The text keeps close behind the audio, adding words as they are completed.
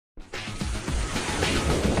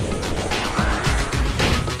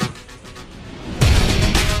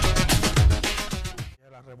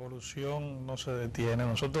revolución no se detiene.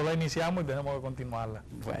 Nosotros la iniciamos y tenemos que continuarla.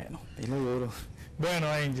 Bueno, y lo duro. Bueno,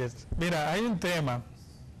 Angel, mira, hay un tema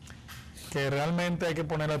que realmente hay que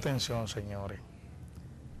poner atención, señores.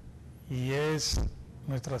 Y es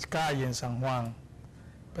nuestras calles en San Juan,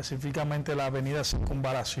 específicamente la Avenida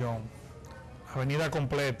Circunvalación, avenida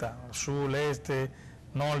completa, sur, este,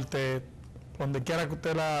 norte, donde quiera que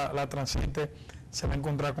usted la transite, se va a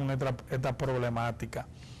encontrar con esta problemática.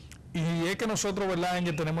 Y es que nosotros, ¿verdad,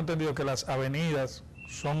 Angel? Tenemos entendido que las avenidas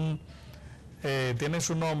son, tienen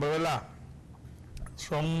su nombre, ¿verdad?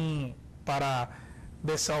 Son para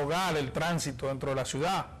desahogar el tránsito dentro de la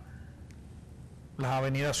ciudad. Las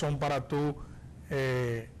avenidas son para tú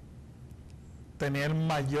tener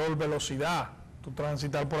mayor velocidad, tú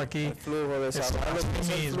transitar por aquí. El flujo de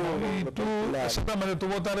exactamente, tú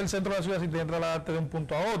botar el centro de la ciudad si te entras a darte de un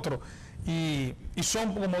punto a otro. Y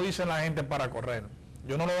son, como dicen la gente, para correr.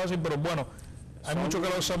 Yo no lo voy a decir, pero bueno, hay muchos que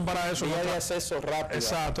lo usan para eso. Vía de acceso rápido.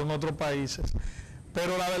 Exacto, en otros países.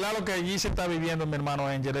 Pero la verdad lo que allí se está viviendo, mi hermano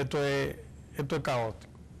Ángel, esto es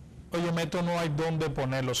caótico. Oye, esto no hay dónde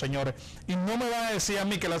ponerlo, señores. Y no me van a decir a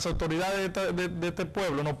mí que las autoridades de este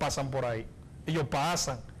pueblo no pasan por ahí. Ellos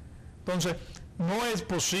pasan. Entonces, no es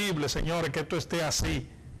posible, señores, que esto esté así.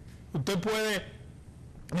 Usted puede,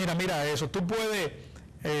 mira eso, tú puedes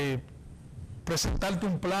presentarte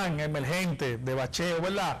un plan emergente de bacheo,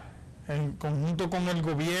 ¿verdad? En conjunto con el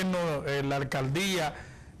gobierno, la alcaldía,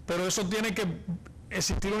 pero eso tiene que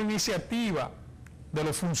existir una iniciativa de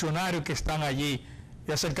los funcionarios que están allí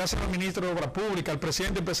y acercarse al ministro de Obras Públicas, al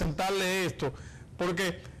presidente, y presentarle esto,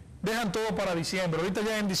 porque dejan todo para diciembre. Ahorita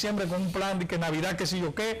ya en diciembre con un plan de que Navidad, que sé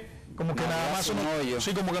yo qué, como que nada más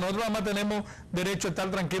sí, como que nosotros nada más tenemos derecho a estar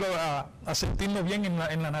tranquilos, a sentirnos bien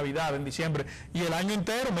en la Navidad, en diciembre, y el año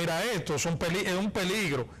entero. Mira esto, es un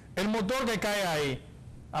peligro. El motor que cae ahí,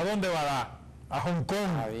 ¿a dónde va a dar? A Hong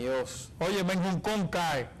Kong. Adiós. Oye, en Hong Kong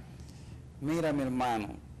cae. Mira, mi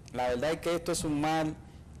hermano, la verdad es que esto es un mal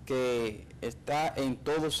que está en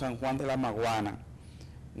todo San Juan de la Maguana.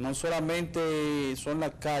 No solamente son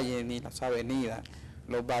las calles ni las avenidas,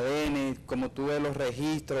 los badenes, como tú ves, los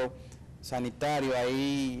registros sanitarios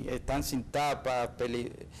ahí están sin tapa,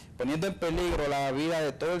 poniendo en peligro la vida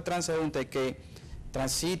de todo el transeúnte que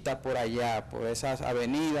transita por allá, por esas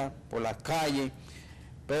avenidas, por las calles.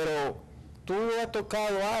 Pero tú has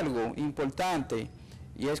tocado algo importante,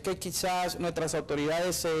 y es que quizás nuestras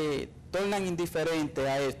autoridades se tornan indiferentes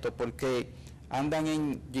a esto porque andan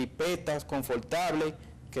en jipetas confortables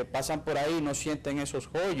que pasan por ahí y no sienten esos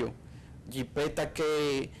hoyos. Jipetas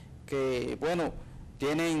que bueno,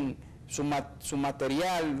 tienen su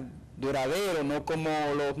material duradero, no como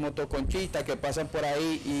los motoconchistas que pasan por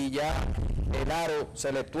ahí y ya el aro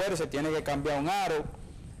se le tuerce, tiene que cambiar un aro.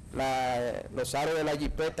 Los aros de la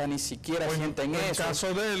jipeta ni siquiera sienten eso. En el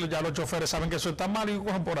caso de él, ya los choferes saben que eso está mal y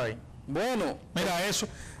cogen por ahí. Bueno, mira eso,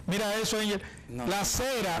 Angel. La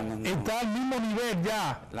acera está al mismo nivel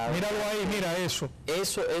ya. Míralo ahí, mira eso.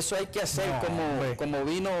 Eso hay que hacer como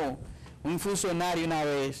vino un funcionario una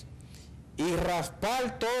vez y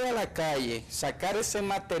raspar toda la calle, sacar ese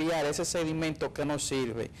material, ese sedimento que no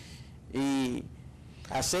sirve y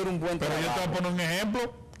hacer un buen trabajo. Pero yo te voy a poner un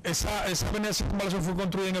ejemplo. Esa avenida Circunvalación fue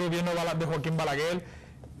construida en el gobierno de Joaquín Balaguer,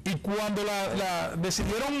 y cuando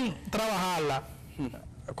decidieron trabajarla,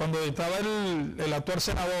 cuando estaba el actual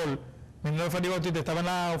senador Ministro Felipe Bautista, estaba en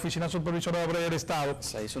la oficina supervisora de obras del Estado,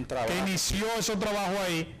 se hizo un trabajo, que inició ese trabajo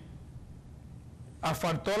ahí,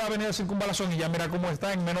 asfaltó la avenida Circunvalación y ya mira cómo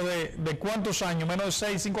está en menos de cuántos años, menos de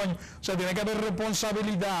 6, 5 años. O sea, tiene que haber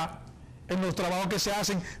responsabilidad en los trabajos que se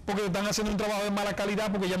hacen, porque están haciendo un trabajo de mala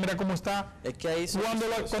calidad, porque ya mira cómo está. Es que ahí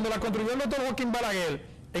cuando la construyó el doctor Joaquín Balaguer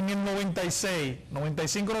en el 96,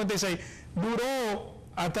 95, 96, duró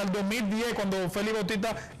hasta el 2010 cuando Felipe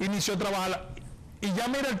Bautista inició a trabajar. Y ya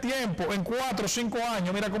mira el tiempo, en 4 o 5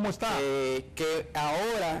 años, mira cómo está. Que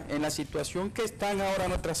ahora, en la situación que están ahora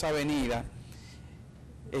nuestras avenidas,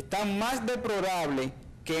 están más deplorables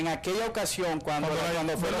que en aquella ocasión cuando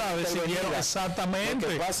decidieron. Exactamente.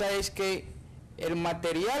 Lo que pasa es que el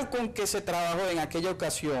material con que se trabajó en aquella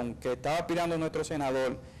ocasión, que estaba aspirando nuestro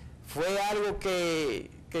senador, fue algo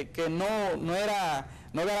que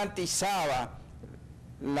no garantizaba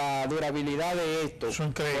la durabilidad de esto. Es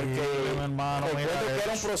increíble, mi hermano. Recuerdo que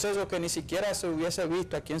era un proceso que ni siquiera se hubiese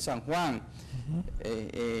visto aquí en San Juan.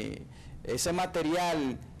 Ese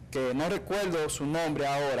material, que no recuerdo su nombre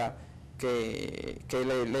ahora, que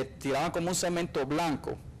le tiraban como un cemento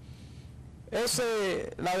blanco.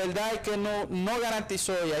 La verdad es que no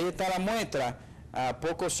garantizó, y ahí está la muestra. A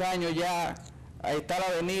pocos años ya, ahí está la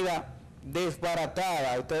avenida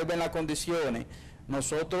desbaratada, ustedes ven las condiciones.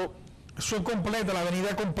 Nosotros Eso es completa, la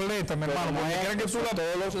avenida completa, mi hermano. No es que tú a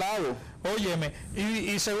todos los lados. Óyeme,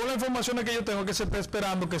 y según las informaciones que yo tengo, que se está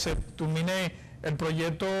esperando que se termine el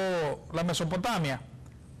proyecto La Mesopotamia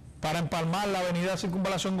para empalmar la avenida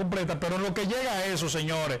Circunvalación completa, pero en lo que llega a eso,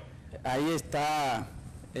 señores. Ahí está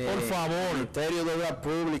por favor, el Ministerio de Obras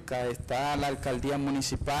Públicas, está la Alcaldía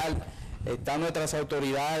Municipal, están nuestras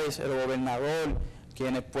autoridades, el gobernador,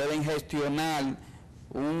 quienes pueden gestionar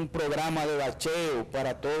un programa de bacheo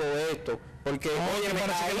para todo esto, porque oye,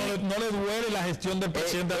 parece que no le duele la gestión del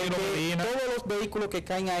presidente Danilo Medina. Todos los vehículos que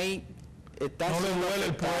caen ahí están, no le duele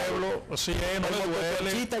el pueblo, sí, no le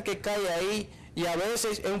duele que cae ahí, y a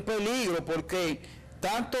veces es un peligro porque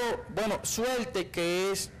tanto, bueno, suerte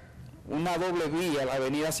que es una doble vía la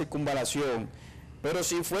avenida Circunvalación, pero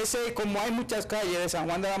si fuese como hay muchas calles de San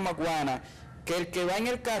Juan de la Maguana, que el que va en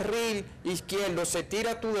el carril izquierdo se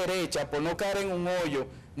tira a tu derecha por no caer en un hoyo,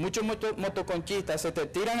 muchos motoconchistas se te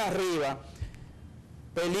tiran arriba,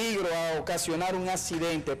 peligro a ocasionar un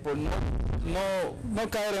accidente por no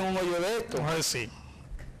caer en un hoyo de esto. Entonces, sí,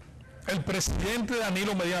 el presidente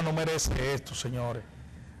Danilo Medina no merece esto, señores.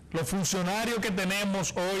 Los funcionarios que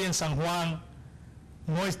tenemos hoy en San Juan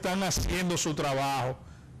no están haciendo su trabajo.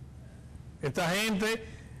 Esta gente,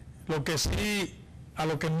 a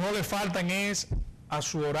lo que no le faltan es a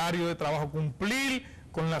su horario de trabajo, cumplir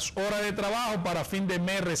con las horas de trabajo para fin de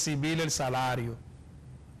mes recibir el salario.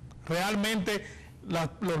 Realmente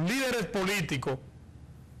los líderes políticos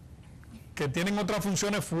que tienen otras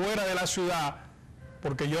funciones fuera de la ciudad,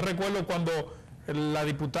 porque yo recuerdo cuando la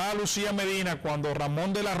diputada Lucía Medina, cuando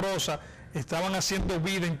Ramón de la Rosa estaban haciendo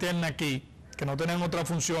vida interna aquí, que no tenían otras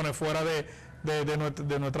funciones fuera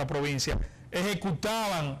de nuestra provincia,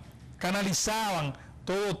 ejecutaban, canalizaban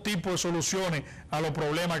todo tipo de soluciones a los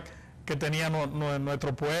problemas que tenía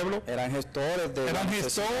nuestro pueblo. Eran gestores de... Eran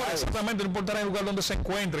gestores, exactamente, no importa el lugar donde se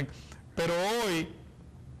encuentren. Pero hoy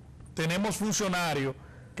tenemos funcionarios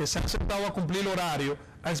que se han sentado a cumplir el horario,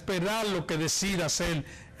 a esperar lo que decida hacer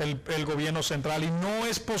el gobierno central, y no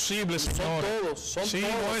es posible, señor. Son sí,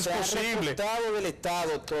 todos, no es posible. Del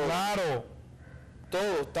Estado, todo. Claro.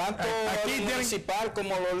 Todos, tanto el municipal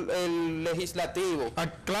como el legislativo.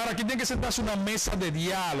 Claro, aquí tiene que sentarse una mesa de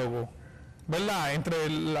diálogo, ¿verdad? Entre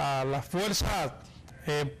las fuerzas,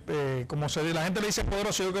 como se dice, la gente le dice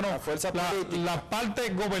poderoso, yo que no, la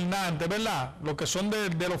parte gobernante, ¿verdad? Lo que son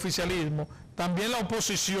del oficialismo, también la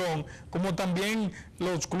oposición, como también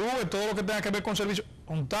los clubes, todo lo que tenga que ver con servicios,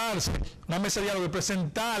 juntarse, una mesa de diálogo y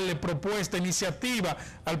presentarle propuesta, iniciativa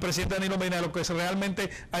al presidente Danilo Medina de lo que realmente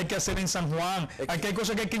hay que hacer en San Juan. Aquí hay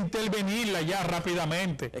cosas que hay que intervenirla ya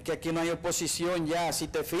rápidamente. Es que aquí no hay oposición ya. Si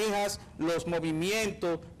te fijas, los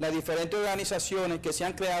movimientos, las diferentes organizaciones que se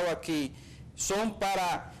han creado aquí son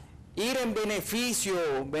para ir en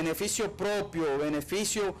beneficio propio,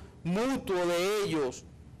 beneficio mutuo de ellos,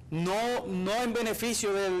 no en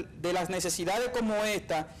beneficio de las necesidades como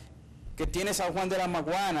esta que tiene San Juan de la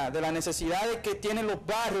Maguana, de las necesidades que tienen los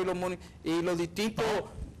barrios y los distintos,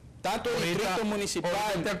 tanto distritos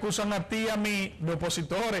municipales. Te acusan a ti y a mí de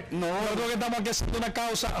opositores. Nosotros que estamos aquí haciendo una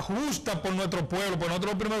causa justa por nuestro pueblo, por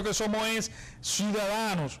nosotros lo primero que somos es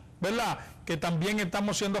ciudadanos, ¿verdad? Que también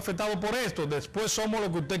estamos siendo afectados por esto. Después somos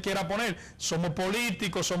lo que usted quiera poner. Somos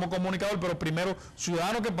políticos, somos comunicadores, pero primero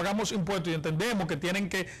ciudadanos que pagamos impuestos y entendemos que tienen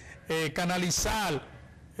que canalizar,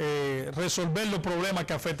 resolver los problemas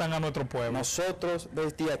que afectan a nuestro pueblo. Nosotros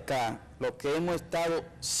desde acá, lo que hemos estado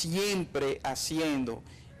siempre haciendo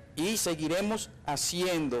y seguiremos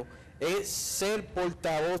haciendo es ser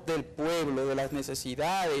portavoz del pueblo, de las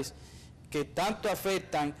necesidades que tanto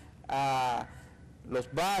afectan a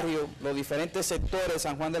los barrios, los diferentes sectores de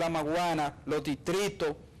San Juan de la Maguana, los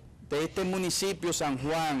distritos de este municipio San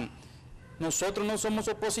Juan. Nosotros no somos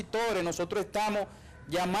opositores, nosotros estamos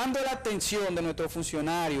llamando la atención de nuestros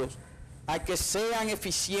funcionarios a que sean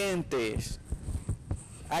eficientes,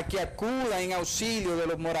 a que acudan en auxilio de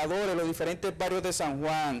los moradores de los diferentes barrios de San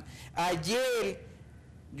Juan. Ayer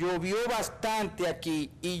llovió bastante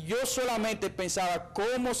aquí y yo solamente pensaba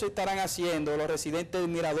cómo se estarán haciendo los residentes del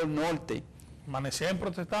Mirador Norte. ¿Amanecían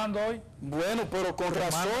protestando hoy? Bueno, pero con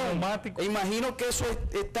razón. Imagino que eso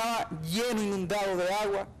estaba lleno, inundado de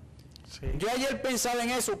agua. Sí. Yo ayer pensaba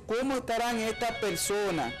en eso, ¿cómo estarán estas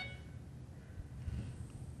personas?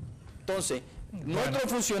 Entonces,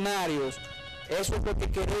 nuestros funcionarios, eso es lo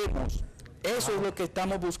que queremos, eso es lo que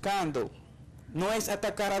estamos buscando. No es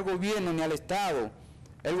atacar al gobierno ni al Estado.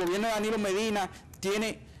 El gobierno de Danilo Medina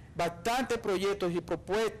tiene bastantes proyectos y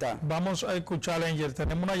propuestas. Vamos a escuchar, Angel,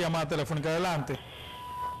 tenemos una llamada telefónica, adelante.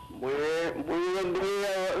 Muy buen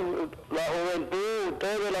día, la juventud,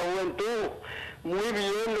 ustedes, la juventud. Muy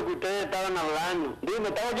bien lo que que ustedes estaban hablando. Dime, ¿me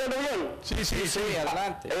están oyendo bien? Sí,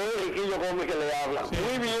 adelante. Es Riquillo Gómez que le habla. Sí.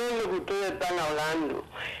 Muy bien lo que ustedes están hablando.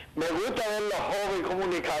 Me gusta ver los jóvenes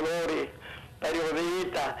comunicadores,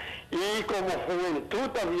 periodistas, y como juventud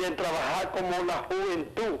también, trabajar como la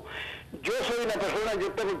juventud. Yo soy una persona,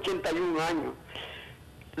 yo tengo 81 años.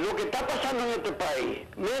 Lo que está pasando en este país,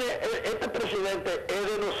 mire, este presidente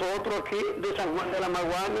es de nosotros aquí, de San Juan de la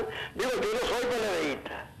Maguana. Digo,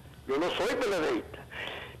 yo no soy peledeísta,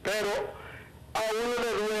 pero a uno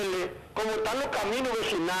le duele, como están los caminos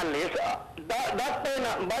vecinales, da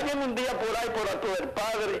pena, vayan un día por ahí, por Alto del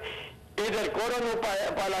Padre, y del Córano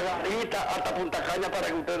para la Garrita hasta Punta Caña para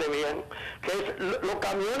que ustedes vean, que es, los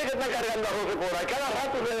camiones que están cargando arroz por ahí, cada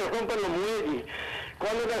rato se rompen los muelles.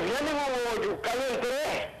 Cuando defienden un hoyo, caen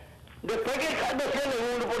tres. Después que defienden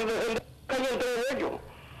uno, por defender, caen tres de ellos.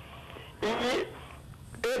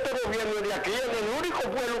 Y este gobierno de aquí es el único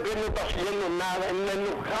pueblo que no está haciendo nada, en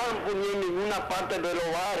los campos ni en ninguna parte de los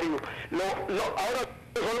barrios. Ahora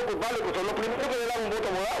son los culpables, pues son los primeros que le dan un voto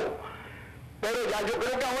morado. Pero ya yo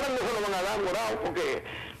creo que ahora no se lo van a dar morado, porque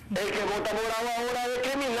el que vota morado ahora es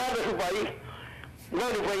criminal de su país.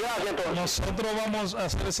 Bueno, pues gracias entonces. Nosotros vamos a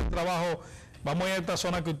hacer ese trabajo. Vamos a ir a esta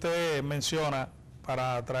zona que usted menciona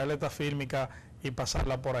para traerle esta fílmica y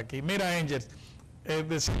pasarla por aquí. Mira, Angel,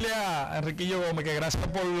 decirle a Enriquillo Gómez que gracias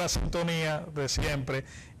por la sintonía de siempre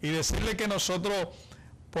y decirle que nosotros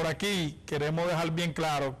por aquí queremos dejar bien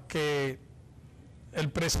claro que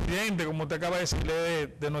el presidente, como usted acaba de decirle,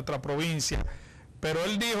 de nuestra provincia, pero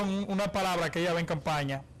él dijo una palabra que ella ve en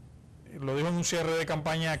campaña, lo dijo en un cierre de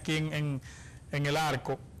campaña aquí en el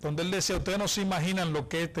Arco, donde él decía, ustedes no se imaginan lo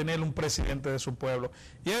que es tener un presidente de su pueblo.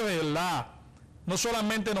 Y es verdad, no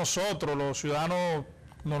solamente nosotros, los ciudadanos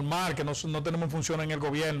normales, que no tenemos función en el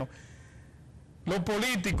gobierno, los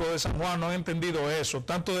políticos de San Juan no han entendido eso,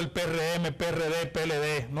 tanto del PRM, PRD,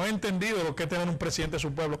 PLD, no han entendido lo que es tener un presidente de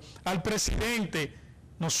su pueblo. Al presidente,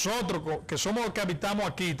 nosotros que somos los que habitamos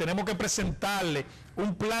aquí, tenemos que presentarle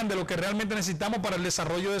un plan de lo que realmente necesitamos para el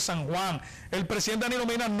desarrollo de San Juan. El presidente Danilo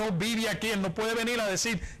Medina no vive aquí, él no puede venir a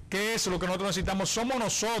decir que es lo que nosotros necesitamos, somos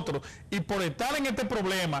nosotros. Y por estar en este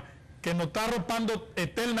problema que nos está arropando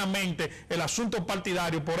eternamente el asunto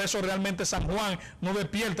partidario, por eso realmente San Juan no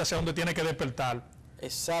despierta hacia donde tiene que despertar.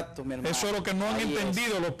 Exacto, mi hermano. Eso es lo que no han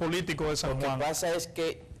entendido los políticos de San Juan. Lo que pasa es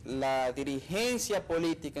que la dirigencia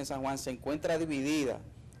política en San Juan se encuentra dividida.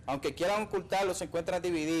 Aunque quieran ocultarlo, se encuentran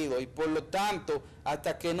divididos y por lo tanto,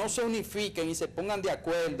 hasta que no se unifiquen y se pongan de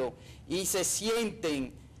acuerdo y se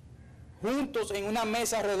sienten juntos en una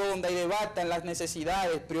mesa redonda y debatan las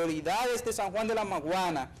necesidades, prioridades de San Juan de la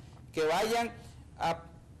Maguana, que vayan a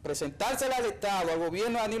presentársela al Estado, al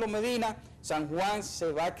gobierno de Danilo Medina, San Juan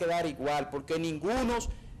se va a quedar igual, porque ningunos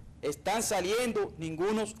están saliendo,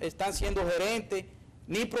 ningunos están siendo gerentes,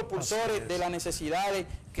 ni propulsores de las necesidades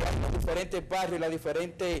que hay en los diferentes barrios y los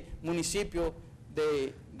diferentes municipios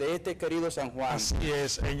de este querido San Juan. Así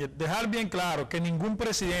es, dejar bien claro que ningún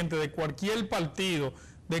presidente de cualquier partido,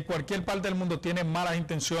 de cualquier parte del mundo, tiene malas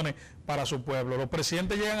intenciones para su pueblo. Los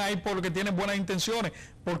presidentes llegan ahí porque tienen buenas intenciones,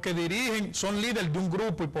 porque dirigen, son líderes de un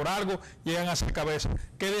grupo y por algo llegan a ser cabeza.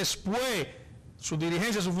 Que después su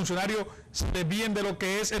dirigencia, sus funcionarios se desvíen de lo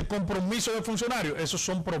que es el compromiso del funcionario. Esos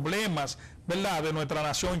son problemas, ¿verdad?, de nuestra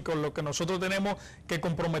nación, con lo que nosotros tenemos que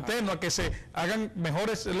comprometernos a que se hagan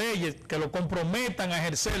mejores leyes, que lo comprometan a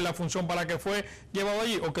ejercer la función para la que fue llevado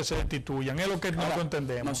allí o que se destituyan. Es lo que nosotros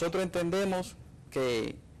entendemos. Nosotros entendemos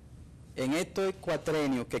que en este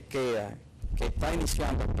cuatrenio que queda, que está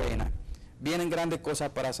iniciando apenas, vienen grandes cosas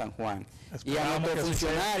para San Juan. Y a nuestros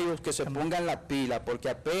funcionarios que se pongan la pila, porque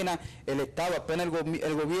apenas el Estado, apenas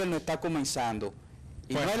el gobierno está comenzando.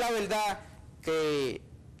 Y no es la verdad que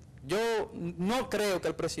yo no creo que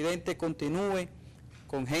el presidente continúe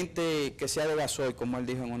con gente que sea de gasoil, como él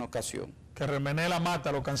dijo en una ocasión. Que remenee la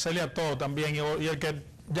mata, lo cancele a todo también, y el que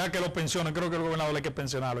ya que lo pensione, creo que el gobernador hay que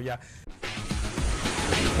pensionarlo ya.